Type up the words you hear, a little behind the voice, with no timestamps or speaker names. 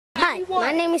Hi,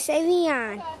 my name is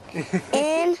Savion,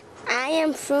 and I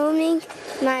am filming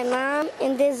my mom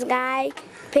and this guy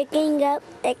picking up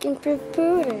a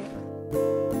computer.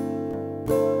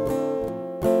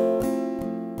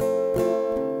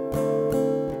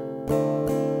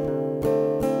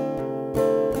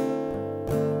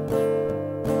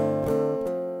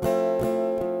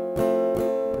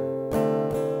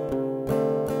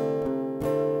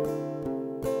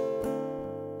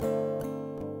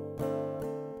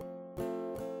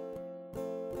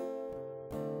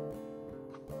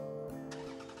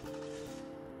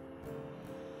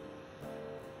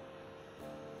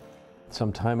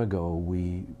 Some time ago,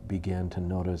 we began to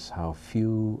notice how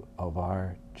few of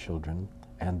our children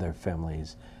and their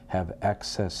families have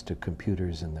access to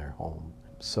computers in their home.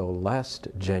 So last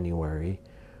January,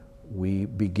 we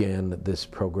began this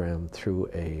program through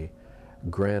a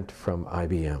grant from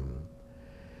IBM.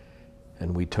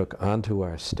 And we took onto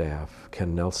our staff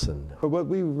Ken Nelson. But what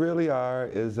we really are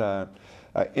is an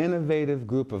innovative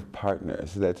group of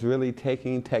partners that's really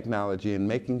taking technology and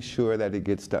making sure that it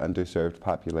gets to underserved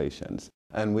populations.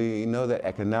 And we know that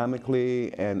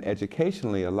economically and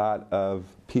educationally, a lot of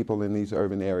people in these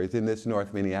urban areas, in this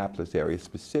North Minneapolis area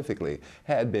specifically,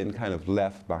 had been kind of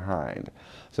left behind.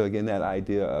 So again, that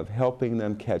idea of helping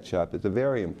them catch up is a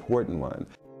very important one.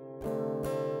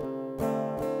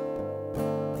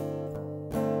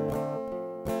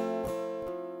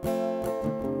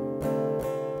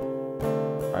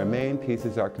 Our main piece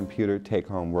is our computer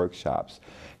take-home workshops.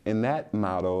 In that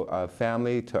model, a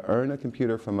family to earn a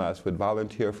computer from us would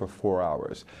volunteer for 4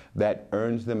 hours. That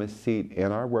earns them a seat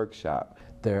in our workshop.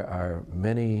 There are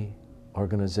many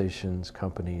organizations,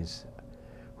 companies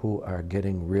who are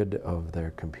getting rid of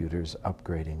their computers,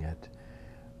 upgrading it.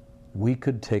 We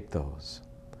could take those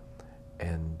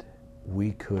and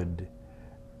we could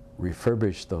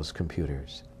refurbish those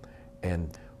computers,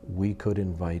 and we could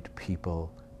invite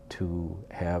people to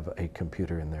have a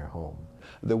computer in their home.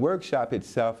 The workshop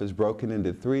itself is broken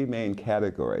into 3 main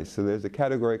categories. So there's a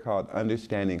category called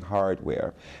Understanding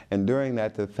Hardware. And during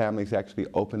that, the families actually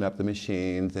open up the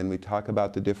machines and we talk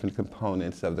about the different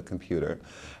components of the computer.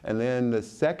 And then the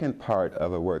second part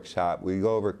of a workshop, we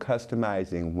go over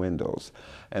customizing Windows.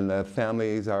 And the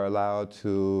families are allowed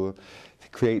to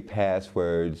create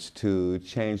passwords, to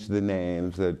change the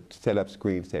names, to set up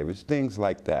screensavers, things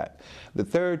like that. The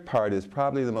third part is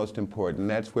probably the most important.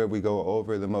 That's where we go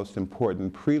over the most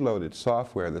important preloaded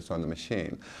software that's on the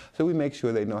machine. So we make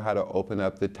sure they know how to open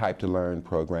up the Type to Learn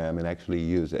program and actually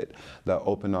use it, the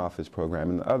Open Office program,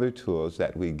 and the other tools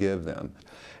that we give them.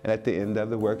 And at the end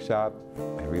of the workshop,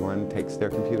 everyone takes their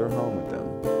computer home with them.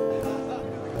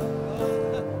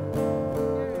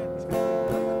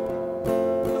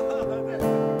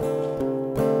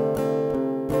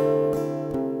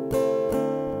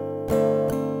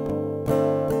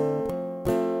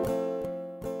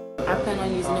 I plan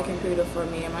on using a computer for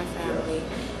me and my family.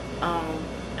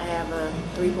 I have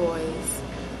 3 boys,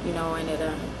 you know, and it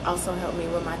also helped me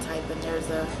with my typing. There's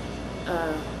a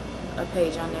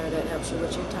page on there that helps you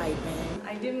with your typing.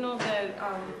 I didn't know that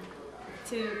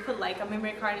to put like a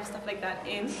memory card and stuff like that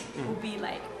in would be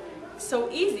like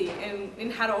so easy,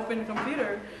 and how to open a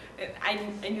computer. I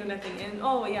knew nothing. And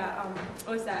oh yeah,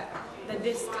 what was that? The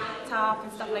desktop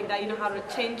and stuff like that. You know how to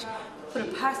change. Put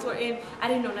a password in. I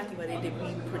didn't know nothing. But it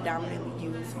we predominantly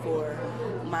use for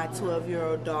my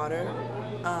 12-year-old daughter.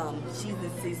 She's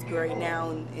in 6th grade now,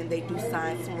 and they do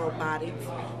science and robotics,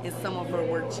 and some of her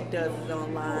work she does is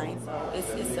online.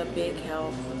 It's a big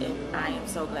help, and I am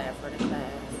so glad for the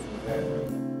class.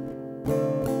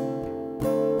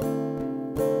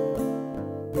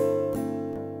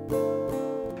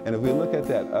 And if we look at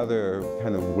that other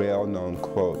kind of well-known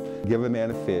quote, give a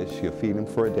man a fish, you'll feed him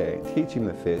for a day. Teach him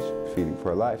the fish, feed him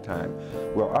for a lifetime.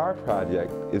 Well, our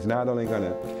project is not only going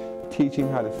to teach him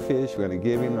how to fish, we're going to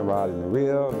give him the rod and the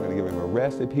reel, we're going to give him a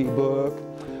recipe book,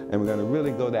 and we're going to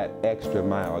really go that extra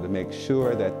mile to make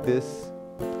sure that this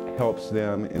helps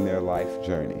them in their life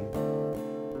journey.